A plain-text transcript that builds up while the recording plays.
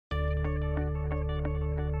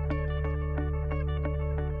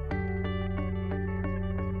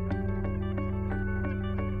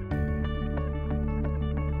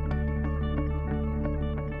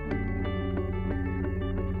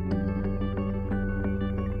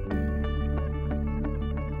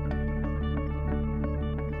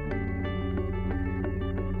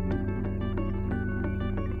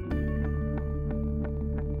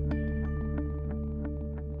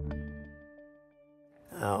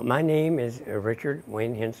My name is Richard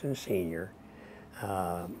Wayne Henson Sr.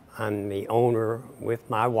 I'm the owner with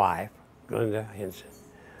my wife, Glenda Henson,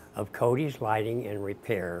 of Cody's Lighting and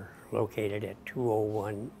Repair, located at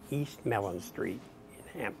 201 East Mellon Street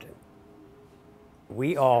in Hampton.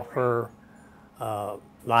 We offer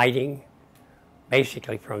lighting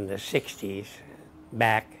basically from the 60s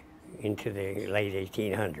back into the late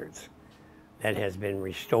 1800s that has been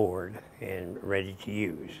restored and ready to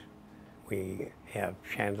use. We have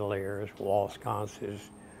chandeliers, wall sconces,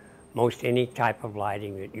 most any type of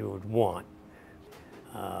lighting that you would want.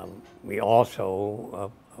 We also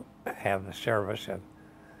have a service of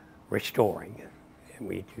restoring, and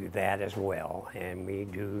we do that as well, and we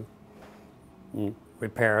do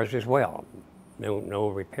repairs as well. No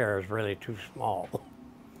repair is really too small.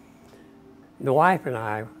 The wife and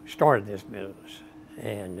I started this business,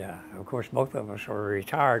 and of course both of us were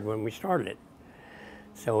retired when we started it.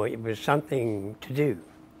 So it was something to do,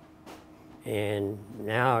 and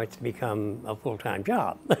now it's become a full-time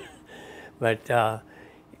job. But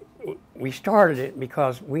we started it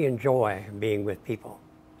because we enjoy being with people,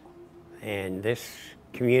 and this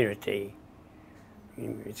community,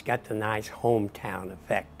 it's got the nice hometown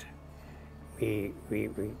effect. We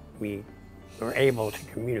were able to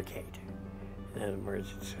communicate. In other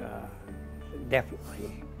words, it's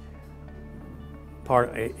definitely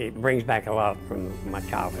it brings back a lot from my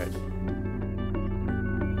childhood.